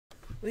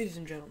Ladies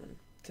and gentlemen,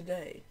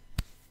 today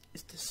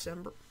is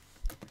December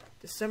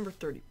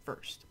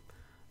 31st,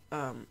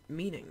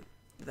 meaning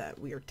that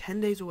we are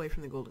 10 days away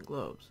from the Golden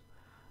Globes.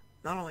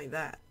 Not only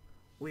that,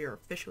 we are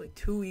officially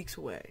 2 weeks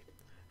away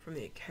from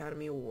the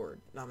Academy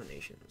Award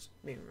nominations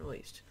being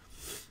released.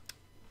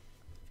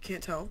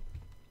 Can't tell,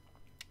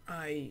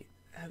 I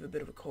have a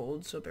bit of a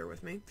cold, so bear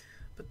with me,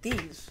 but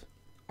these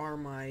are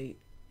my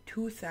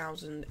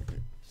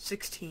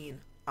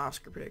 2016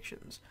 Oscar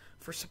predictions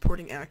for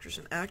supporting actress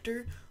and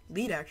actor,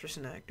 lead actress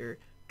and actor,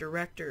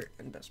 director,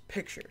 and best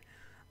picture.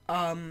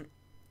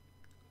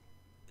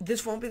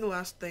 This won't be the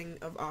last thing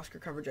of Oscar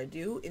coverage I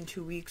do. In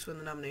 2 weeks, when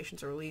the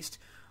nominations are released,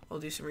 I'll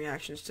do some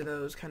reactions to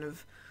those, kind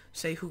of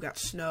say who got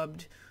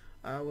snubbed,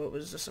 what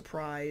was a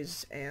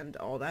surprise, and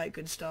all that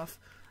good stuff.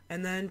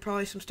 And then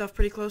probably some stuff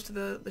pretty close to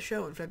the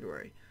show in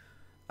February.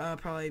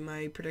 Probably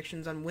my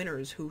predictions on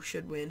winners, who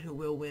should win, who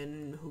will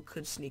win, who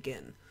could sneak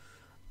in.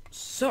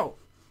 So,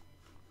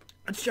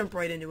 let's jump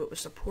right into it with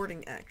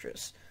supporting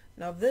actress.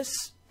 Now,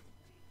 this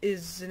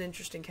is an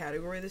interesting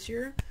category this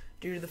year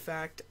due to the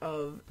fact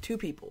of two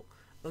people,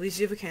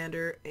 Alicia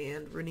Vikander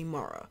and Rooney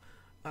Mara,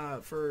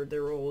 for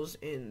their roles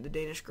in The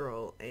Danish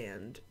Girl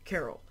and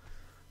Carol.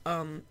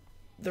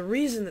 The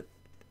reason that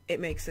it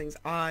makes things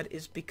odd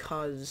is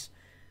because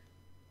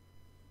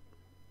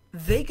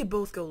they could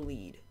both go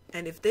lead,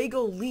 and if they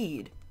go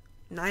lead,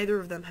 neither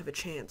of them have a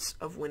chance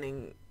of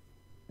winning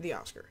the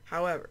Oscar.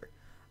 However,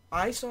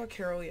 I saw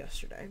Carol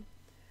yesterday.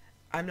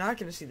 I'm not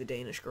going to see The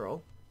Danish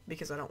Girl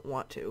because I don't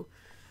want to.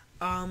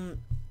 I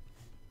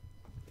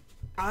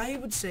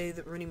would say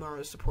that Rooney Mara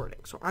is supporting,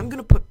 so I'm going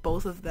to put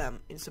both of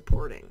them in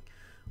supporting,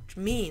 which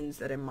means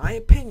that in my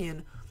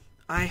opinion,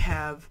 I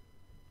have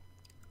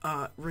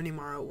Rooney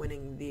Mara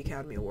winning the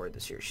Academy Award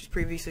this year. She's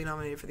previously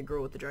nominated for The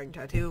Girl with the Dragon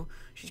Tattoo.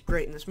 She's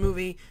great in this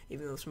movie,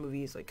 even though this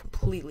movie is like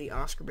completely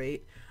Oscar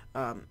bait.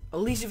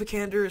 Alicia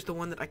Vikander is the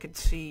one that I could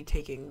see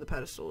taking the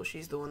pedestal.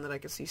 She's the one that I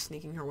could see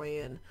sneaking her way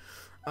in.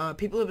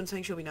 People have been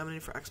saying she'll be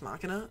nominated for Ex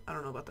Machina. I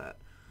don't know about that.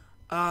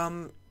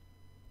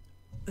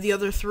 The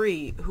other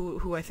three,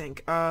 who I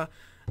think,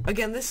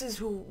 again, this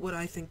is what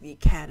I think the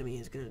Academy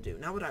is going to do.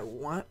 Not what I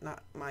want,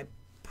 not my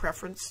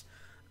preference.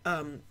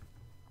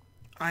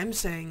 I'm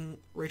saying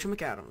Rachel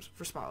McAdams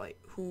for Spotlight,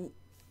 who,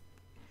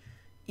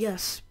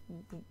 yes,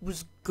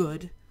 was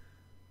good,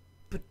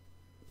 but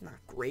not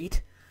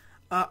great.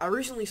 I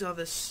recently saw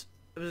this,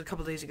 it was a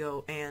couple days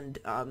ago, and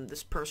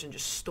this person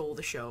just stole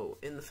the show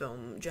in the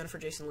film, Jennifer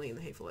Jason Leigh in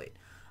The Hateful Eight.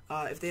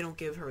 If they don't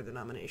give her the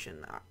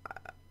nomination,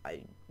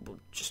 I will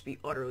just be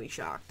utterly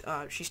shocked.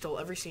 She stole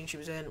every scene she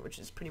was in, which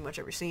is pretty much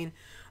every scene.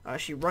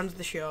 She runs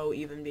the show,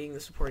 even being the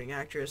supporting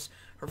actress.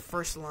 Her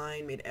first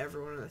line made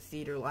everyone in the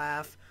theater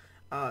laugh.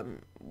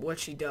 What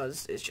she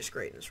does is just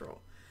great in this role.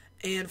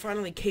 And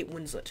finally, Kate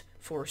Winslet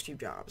for Steve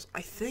Jobs. I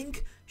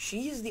think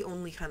she is the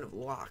only kind of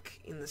lock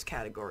in this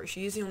category.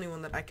 She is the only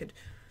one that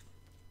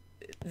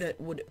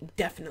would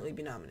definitely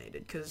be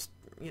nominated, because,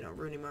 you know,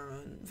 Rooney Mara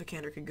and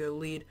Vikander could go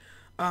lead.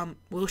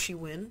 Will she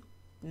win?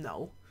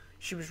 No.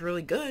 She was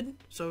really good,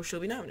 so she'll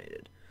be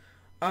nominated.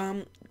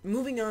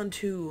 Moving on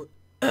to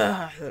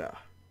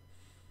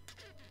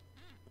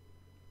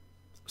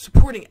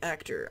supporting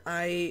actor.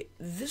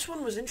 This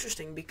one was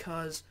interesting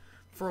because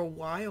for a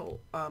while,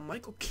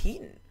 Michael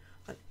Keaton,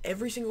 on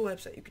every single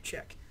website you could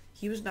check,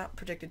 he was not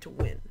predicted to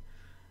win.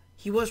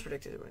 He was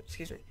predicted to win,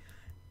 excuse me.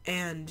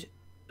 And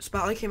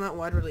Spotlight came out in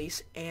wide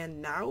release,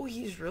 and now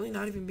he's really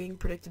not even being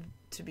predicted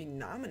to be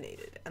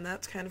nominated, and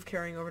that's kind of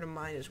carrying over to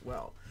mine as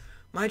well.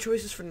 My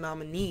choices for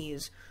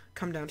nominees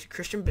come down to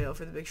Christian Bale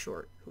for The Big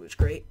Short, who was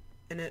great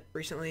in it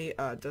recently,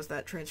 does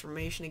that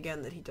transformation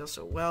again that he does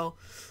so well.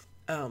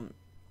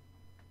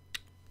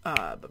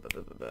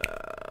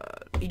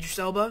 Idris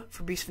Elba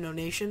for Beast of No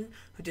Nation,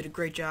 who did a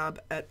great job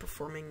at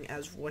performing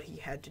as what he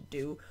had to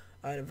do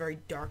in a very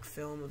dark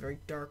film, a very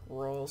dark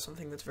role,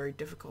 something that's very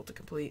difficult to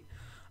complete.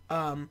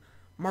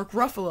 Mark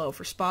Ruffalo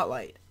for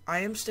Spotlight. I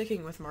am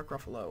sticking with Mark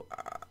Ruffalo.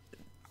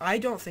 I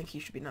don't think he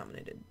should be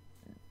nominated,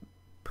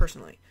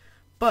 personally,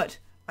 but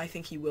I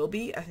think he will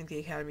be. I think the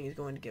Academy is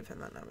going to give him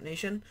that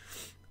nomination.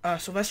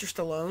 Sylvester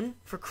Stallone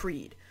for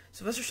Creed.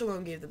 Sylvester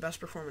Stallone gave the best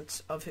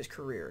performance of his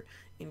career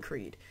in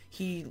Creed.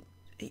 He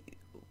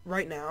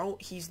right now,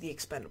 he's the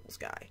Expendables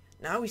guy.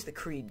 Now he's the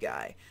Creed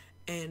guy,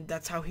 and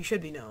that's how he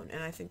should be known,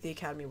 and I think the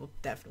Academy will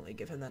definitely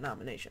give him that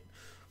nomination.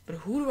 But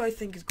who do I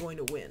think is going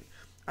to win?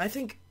 I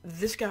think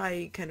this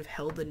guy kind of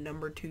held the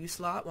number 2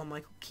 slot, while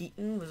Michael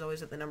Keaton was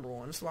always at the number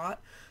 1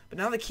 slot. But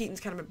now that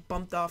Keaton's kind of been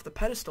bumped off the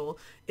pedestal,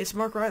 it's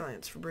Mark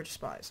Rylance for Bridge of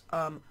Spies.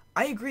 I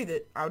agree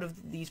that out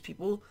of these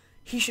people,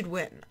 he should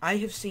win. I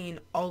have seen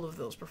all of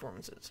those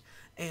performances,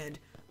 and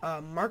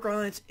Mark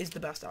Rylance is the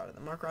best out of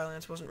them. Mark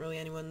Rylance wasn't really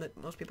anyone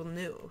that most people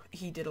knew.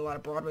 He did a lot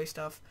of Broadway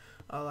stuff,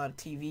 a lot of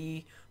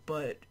TV,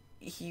 but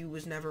he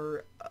was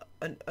never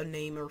a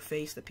name or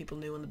face that people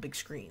knew on the big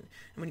screen.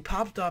 And when he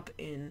popped up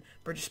in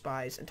Bridge of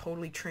Spies and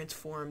totally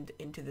transformed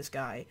into this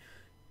guy,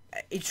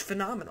 it's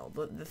phenomenal.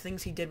 The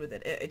things he did with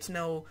it. It's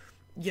no,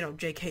 you know,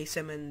 J.K.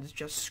 Simmons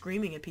just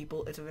screaming at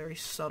people. It's a very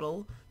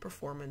subtle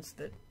performance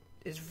that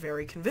is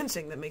very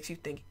convincing, that makes you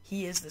think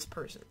he is this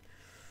person.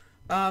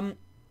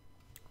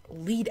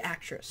 Lead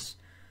actress.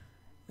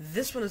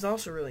 This one is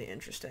also really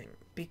interesting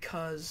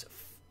because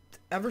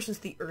ever since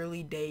the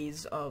early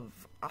days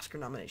of Oscar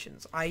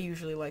nominations, I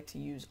usually like to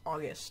use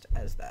August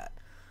as that.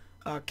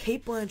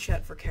 Cate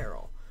Blanchett for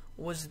Carol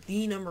was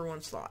the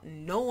 #1 slot.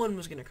 No one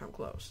was going to come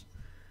close.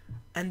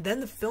 And then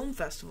the film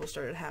festival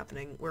started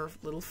happening where a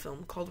little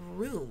film called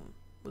Room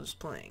was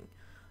playing.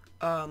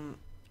 And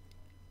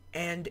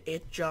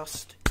it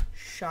just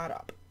shot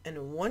up. And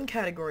in one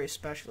category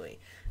especially,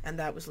 and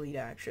that was lead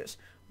actress.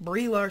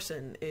 Brie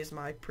Larson is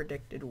my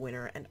predicted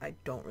winner, and I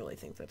don't really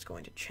think that's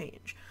going to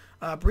change.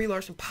 Brie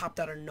Larson popped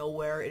out of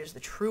nowhere. It is the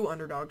true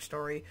underdog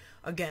story.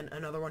 Again,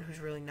 another one who's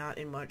really not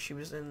in much. She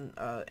was in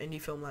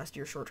indie film last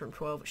year, Short Term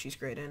 12, which she's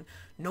great in.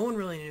 No one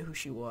really knew who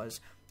she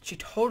was. She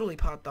totally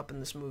popped up in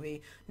this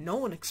movie. No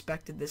one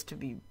expected this to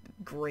be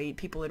great.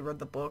 People had read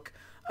the book.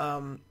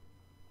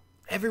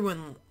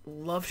 Everyone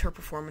loved her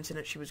performance in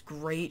it. She was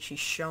great. She's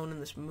shown in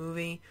this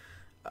movie.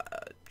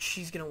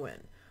 She's going to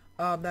win.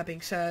 That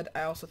being said,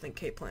 I also think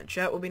Cate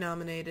Blanchett will be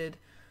nominated,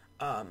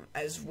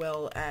 as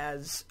well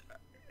as,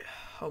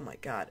 oh my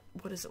god,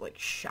 what is it, like,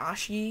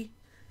 Saoirse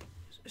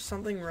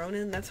something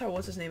Ronan? That's how,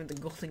 what's his name at the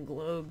Golden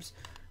Globes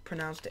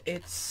pronounced it.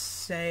 It's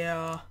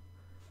Saoirse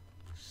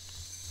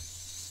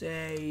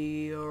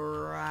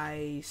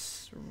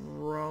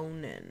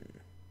Ronan.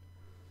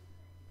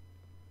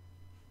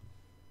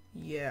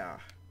 Yeah.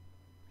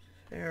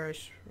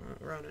 Saoirse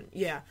Ronan.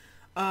 Yeah.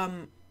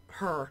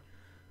 Her.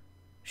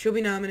 She'll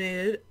be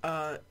nominated.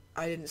 I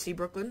didn't see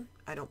Brooklyn.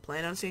 I don't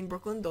plan on seeing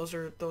Brooklyn. Those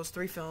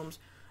 3 films.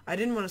 I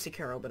didn't want to see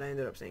Carol, but I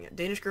ended up seeing it.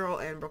 Danish Girl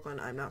and Brooklyn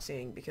I'm not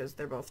seeing because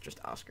they're both just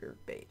Oscar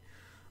bait.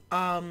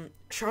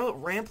 Charlotte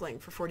Rampling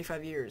for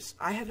 45 Years.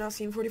 I have not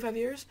seen 45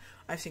 Years.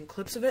 I've seen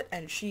clips of it,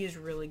 and she is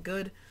really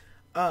good.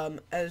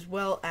 As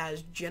well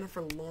as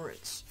Jennifer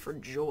Lawrence for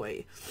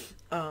Joy.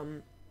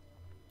 I'm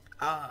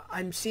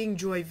seeing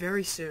Joy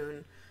very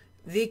soon.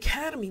 The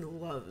Academy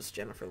loves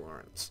Jennifer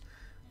Lawrence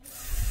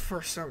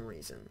for some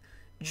reason.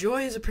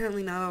 Joy is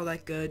apparently not all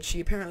that good. She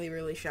apparently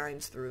really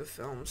shines through the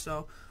film,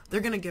 so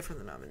they're going to give her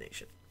the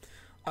nomination.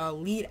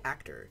 Lead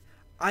actor.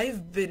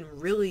 I've been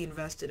really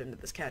invested into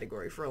this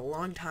category for a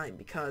long time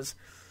because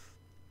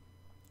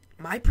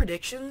my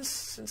predictions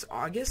since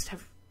August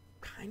have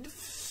kind of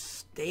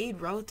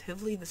stayed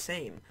relatively the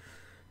same.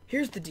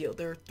 Here's the deal.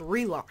 There are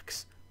 3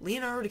 locks.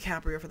 Leonardo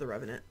DiCaprio for The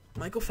Revenant,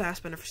 Michael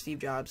Fassbender for Steve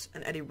Jobs,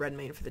 and Eddie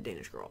Redmayne for The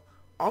Danish Girl.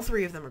 All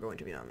 3 of them are going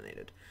to be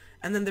nominated.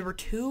 And then there were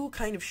 2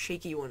 kind of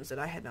shaky ones that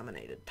I had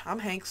nominated. Tom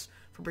Hanks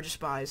for Bridge of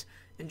Spies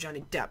and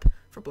Johnny Depp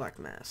for Black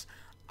Mass.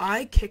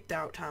 I kicked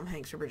out Tom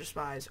Hanks for Bridge of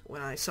Spies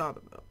when I saw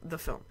the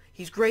film.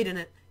 He's great in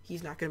it.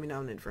 He's not going to be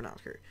nominated for an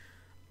Oscar.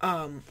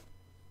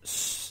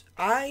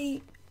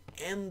 I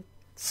am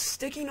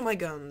sticking to my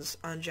guns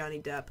on Johnny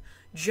Depp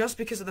just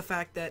because of the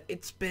fact that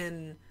it's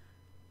been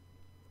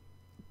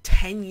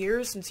 10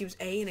 years since he was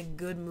in a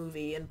good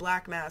movie, and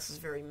Black Mass is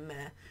very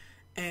meh,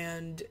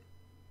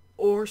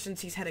 or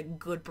since he's had a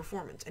good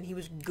performance, and he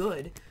was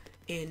good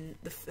in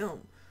the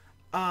film.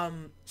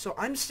 So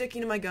I'm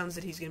sticking to my guns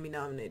that he's going to be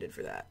nominated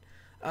for that.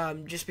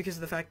 Just because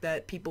of the fact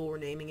that people were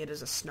naming it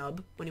as a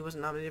snub when he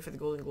wasn't nominated for the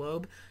Golden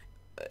Globe.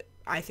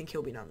 I think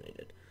he'll be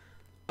nominated.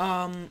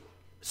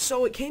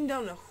 So it came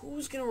down to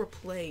who's going to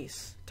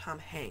replace Tom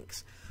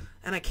Hanks.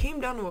 And I came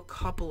down to a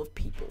couple of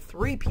people,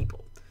 3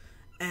 people.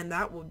 And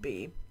that would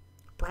be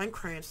Bryan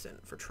Cranston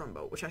for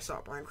Trumbo, which I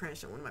saw. Bryan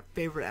Cranston, one of my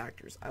favorite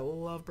actors. I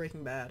love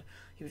Breaking Bad.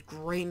 He was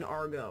great in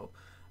Argo.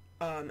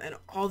 And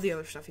all the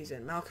other stuff he's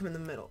in. Malcolm in the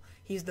Middle.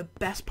 He's the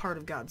best part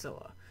of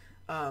Godzilla.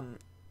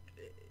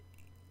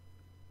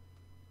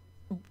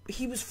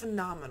 He was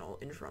phenomenal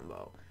in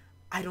Trumbo.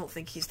 I don't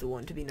think he's the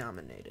one to be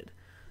nominated.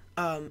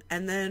 And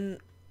then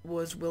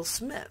was Will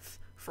Smith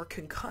for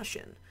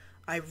Concussion.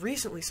 I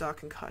recently saw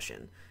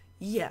Concussion.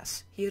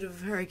 Yes, he had a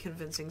very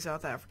convincing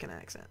South African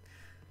accent.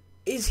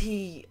 Is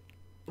he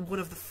one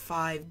of the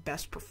 5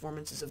 best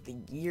performances of the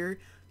year?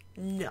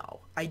 No,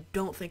 I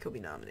don't think he'll be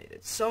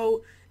nominated.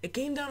 So it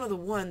came down to the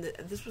one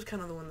that this was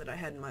kind of the one that I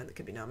had in mind that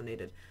could be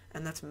nominated,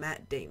 and that's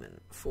Matt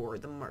Damon for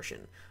The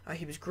Martian.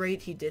 He was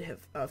great. He did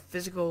have a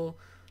physical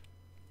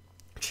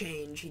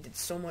change. He did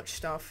so much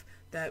stuff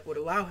that would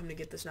allow him to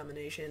get this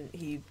nomination.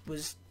 He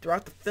was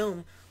throughout the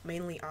film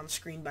mainly on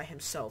screen by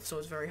himself, so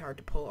it's very hard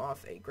to pull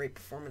off a great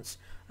performance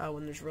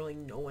when there's really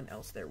no one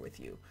else there with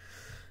you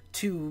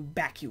to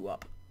back you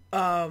up.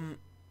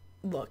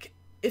 Look,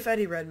 if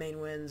Eddie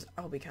Redmayne wins,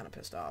 I'll be kind of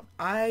pissed off.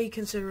 I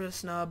consider it a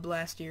snub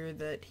last year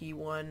that he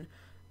won.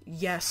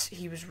 Yes,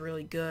 he was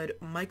really good.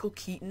 Michael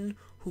Keaton,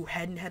 who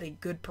hadn't had a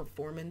good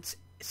performance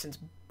since,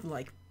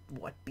 like,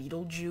 what,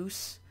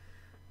 Beetlejuice?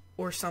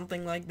 Or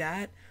something like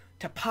that,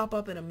 to pop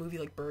up in a movie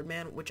like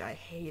Birdman, which I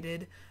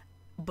hated,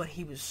 but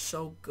he was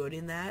so good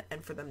in that,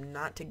 and for them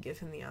not to give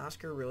him the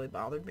Oscar really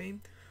bothered me.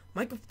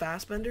 Michael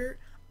Fassbender,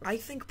 I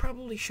think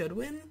probably should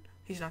win.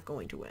 He's not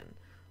going to win.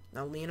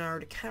 Now,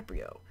 Leonardo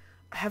DiCaprio.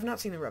 I have not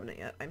seen The Revenant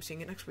yet. I'm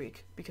seeing it next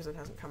week because it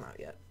hasn't come out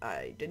yet.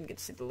 I didn't get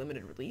to see the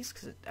limited release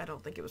because I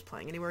don't think it was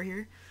playing anywhere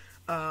here.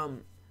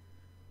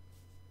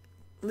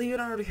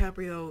 Leonardo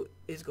DiCaprio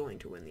is going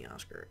to win the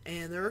Oscar,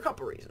 and there are a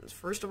couple reasons.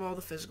 First of all,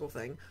 the physical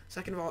thing.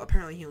 Second of all,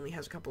 apparently he only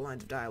has a couple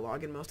lines of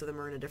dialogue, and most of them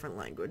are in a different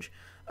language.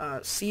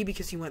 C,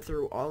 because he went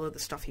through all of the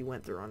stuff he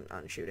went through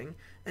on shooting.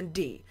 And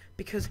D,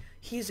 because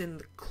he's in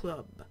the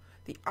club,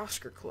 the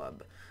Oscar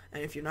club.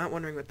 And if you're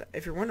wondering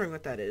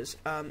what that is,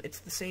 it's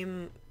the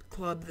same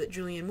club that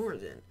Julianne Moore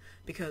is in,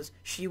 because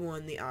she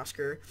won the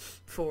Oscar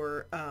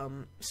for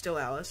Still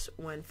Alice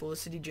when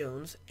Felicity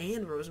Jones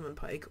and Rosamund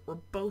Pike were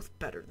both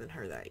better than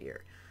her that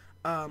year.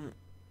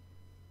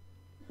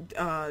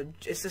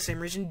 It's the same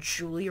reason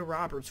Julia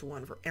Roberts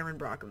won for Erin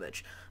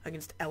Brockovich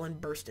against Ellen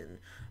Burstyn,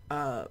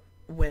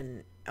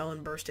 when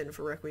Ellen Burstyn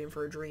for Requiem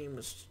for a Dream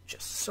was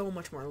just so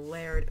much more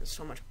layered and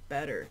so much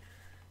better.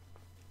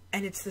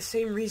 And it's the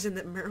same reason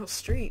that Meryl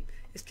Streep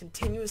is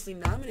continuously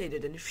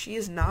nominated, and if she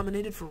is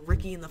nominated for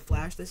Ricky and the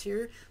Flash this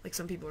year, like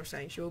some people are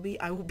saying she will be,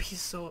 I will be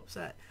so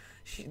upset.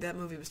 That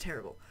movie was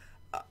terrible.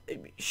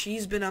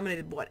 She's been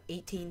nominated,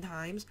 18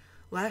 times?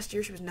 Last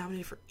year she was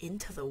nominated for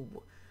Into the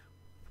Woods.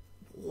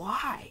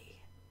 Why?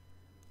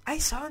 I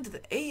saw Into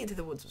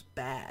the Woods was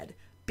bad.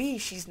 B,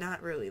 she's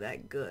not really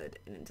that good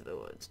in Into the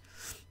Woods.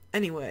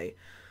 Anyway,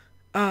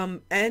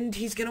 and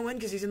he's gonna win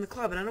because he's in the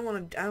club, and I don't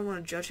want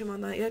to judge him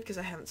on that yet because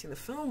I haven't seen the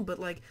film. But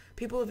like,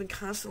 people have been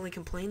constantly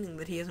complaining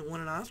that he hasn't won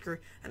an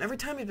Oscar, and every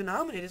time he's been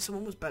nominated,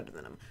 someone was better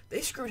than him.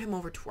 They screwed him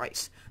over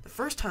twice. The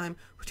first time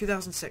was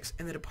 2006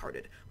 in The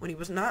Departed, when he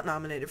was not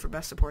nominated for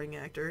Best Supporting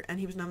Actor, and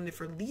he was nominated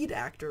for Lead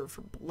Actor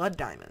for Blood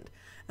Diamond.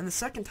 And the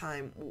second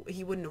time,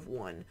 he wouldn't have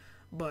won,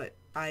 but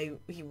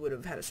he would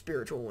have had a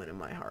spiritual win in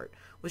my heart,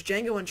 was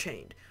Django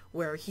Unchained,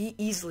 where he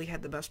easily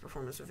had the best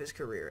performance of his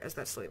career as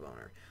that slave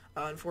owner.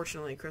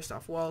 Unfortunately,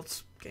 Christoph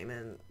Waltz came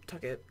in,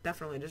 took it,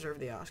 definitely deserved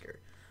the Oscar.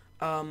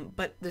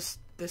 But this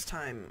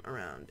time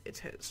around, it's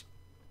his.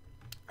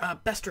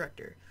 Best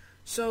Director.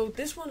 So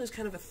this one is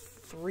kind of a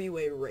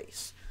three-way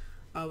race,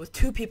 with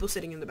two people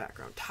sitting in the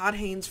background. Todd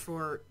Haynes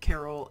for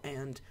Carol,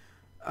 and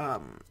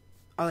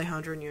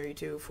Alejandro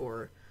Iñárritu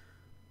for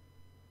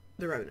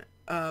The Revenant.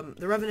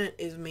 The Revenant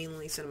is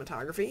mainly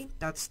cinematography.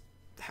 That's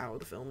how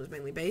the film is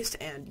mainly based,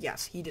 and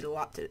yes, he has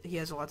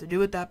a lot to do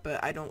with that,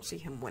 but I don't see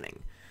him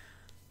winning.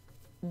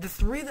 The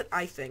three that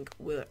I think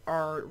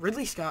are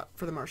Ridley Scott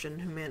for The Martian,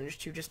 who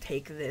managed to just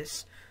take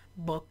this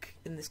book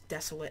in this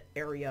desolate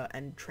area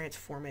and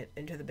transform it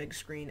into the big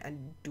screen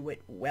and do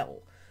it well.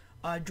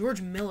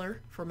 George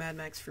Miller for Mad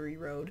Max Fury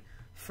Road.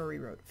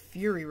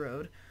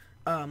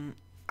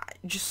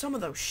 Just some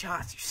of those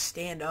shots, you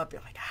stand up,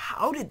 you're like,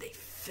 how did they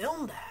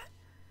film that?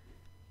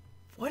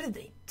 What did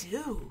they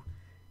do?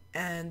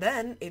 And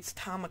then it's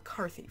Tom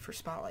McCarthy for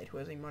Spotlight, who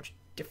has a much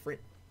different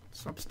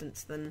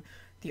substance than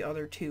the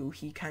other two.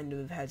 He kind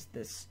of has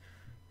this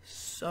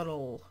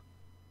subtle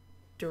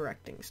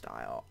directing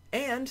style.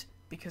 And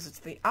because it's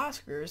the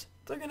Oscars,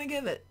 they're going to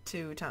give it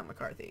to Tom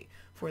McCarthy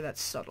for that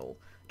subtle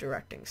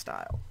directing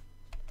style.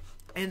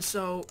 And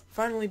so,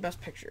 finally,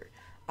 Best Picture.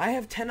 I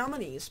have 10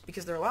 nominees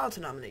because they're allowed to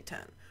nominate 10.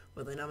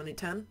 Will they nominate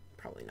 10?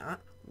 Probably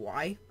not.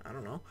 Why? I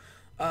don't know.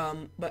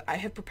 But I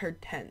have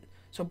prepared 10.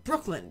 So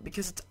Brooklyn,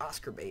 because it's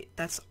Oscar bait.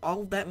 That's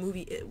all that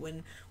movie is.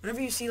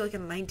 Whenever you see like a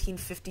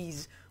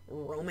 1950s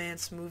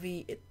romance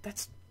movie,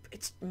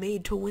 it's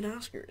made to win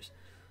Oscars.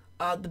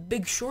 The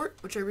Big Short,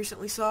 which I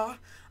recently saw,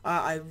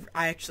 I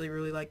actually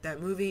really like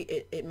that movie.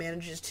 It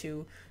manages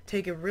to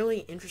take a really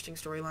interesting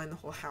storyline, the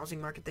whole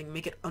housing market thing,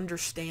 make it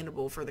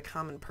understandable for the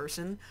common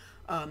person,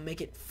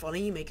 make it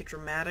funny, make it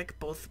dramatic,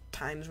 both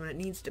times when it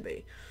needs to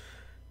be.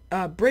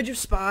 Bridge of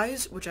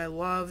Spies, which I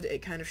loved.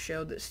 It kind of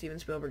showed that Steven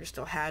Spielberg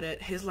still had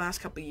it. His last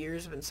couple of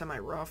years have been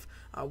semi-rough.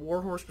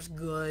 War Horse was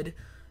good.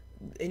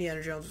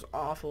 Indiana Jones was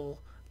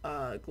awful.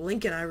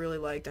 Lincoln I really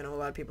liked. I know a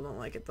lot of people don't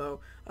like it,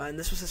 though. And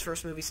this was his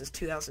first movie since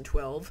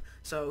 2012,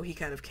 so he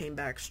kind of came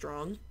back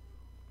strong.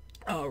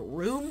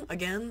 Room,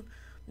 again,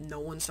 no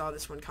one saw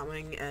this one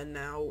coming, and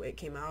now it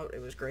came out. It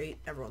was great.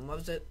 Everyone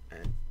loves it, and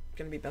it's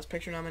going to be Best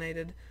Picture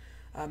nominated.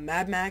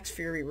 Mad Max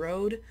Fury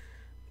Road.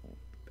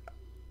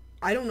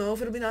 I don't know if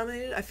it'll be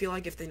nominated. I feel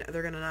like if they're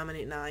going to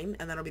nominate 9,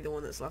 and that'll be the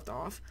one that's left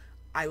off.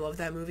 I love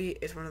that movie.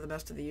 It's one of the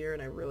best of the year,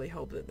 and I really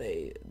hope that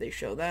they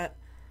show that.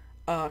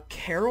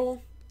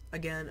 Carol,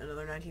 again,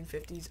 another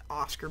 1950s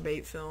Oscar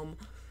bait film.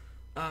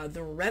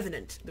 The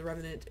Revenant. The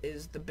Revenant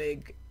is the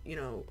big,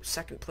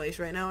 second place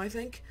right now, I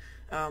think.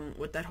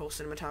 With that whole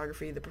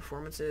cinematography, the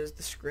performances,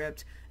 the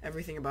script,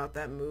 everything about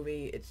that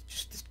movie. It's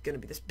just going to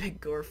be this big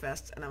gore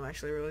fest, and I'm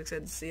actually really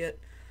excited to see it.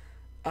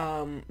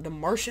 The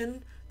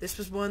Martian. This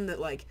was one that,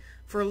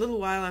 for a little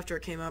while after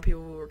it came out,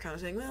 people were kind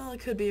of saying, well, it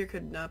could be or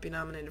could not be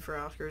nominated for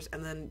Oscars,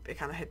 and then it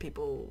kind of hit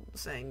people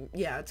saying,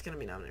 yeah, it's going to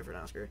be nominated for an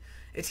Oscar.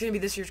 It's going to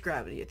be this year's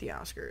Gravity at the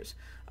Oscars.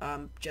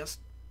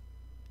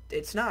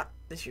 It's not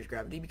this year's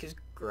Gravity, because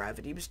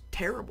Gravity was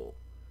terrible.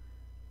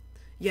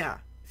 Yeah,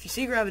 if you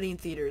see Gravity in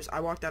theaters, I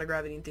walked out of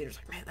Gravity in theaters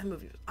like, man, that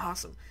movie was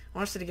awesome. I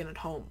watched it again at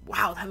home.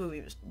 Wow, that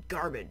movie was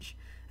garbage.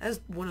 That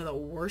is one of the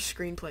worst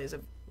screenplays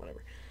of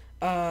whatever.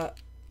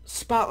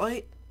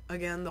 Spotlight.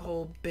 Again, the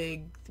whole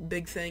big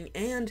thing,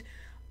 and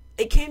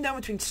it came down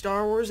between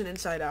Star Wars and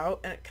Inside Out,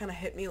 and it kind of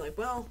hit me like,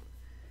 well,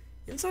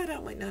 Inside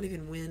Out might not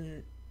even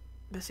win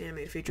Best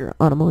Animated Feature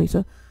on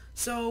Anomalisa.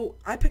 So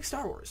I picked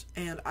Star Wars,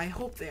 and I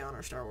hope they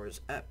honor Star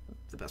Wars at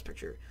the Best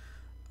Picture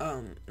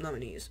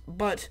nominees.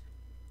 But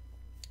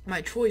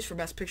my choice for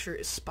Best Picture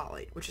is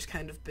Spotlight, which has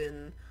kind of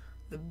been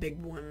the big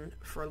one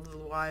for a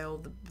little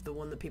while, the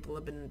one that people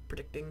have been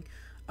predicting,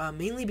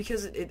 mainly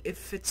because it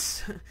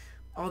fits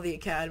all the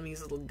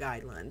Academy's little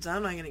guidelines.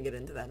 I'm not going to get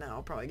into that now.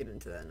 I'll probably get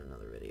into that in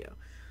another video.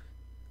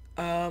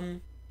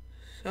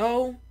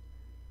 So,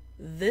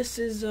 this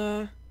is,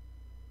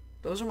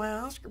 those are my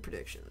Oscar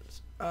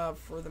predictions,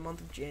 for the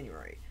month of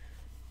January.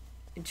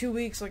 In 2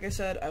 weeks, like I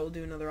said, I will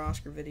do another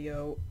Oscar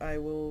video. I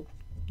will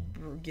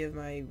give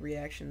my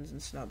reactions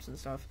and snubs and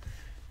stuff.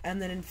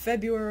 And then in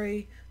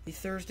February, the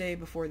Thursday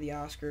before the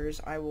Oscars,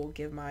 I will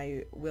give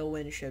my will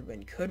win, should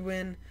win, could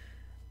win,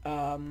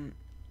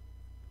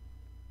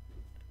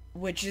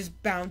 which is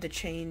bound to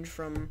change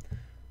from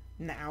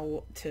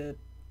now to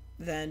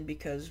then,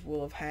 because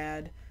we'll have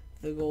had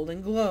the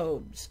Golden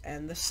Globes,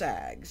 and the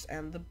SAGs,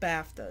 and the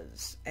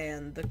BAFTAs,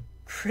 and the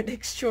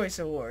Critics' Choice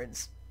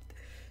Awards.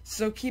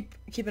 So keep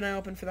an eye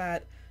open for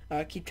that.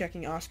 Keep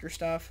checking Oscar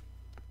stuff.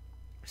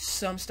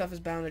 Some stuff is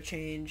bound to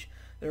change.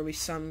 There will be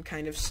some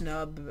kind of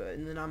snub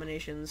in the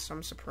nominations,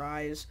 some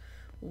surprise.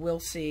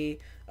 We'll see.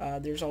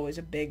 There's always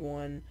a big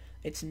one.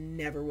 It's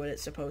never what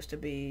it's supposed to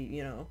be,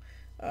 you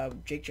know.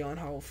 Jake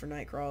Gyllenhaal for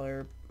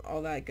Nightcrawler,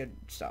 all that good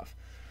stuff.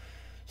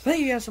 So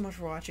thank you guys so much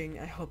for watching.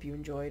 I hope you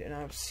enjoyed, and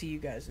I'll see you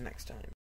guys next time.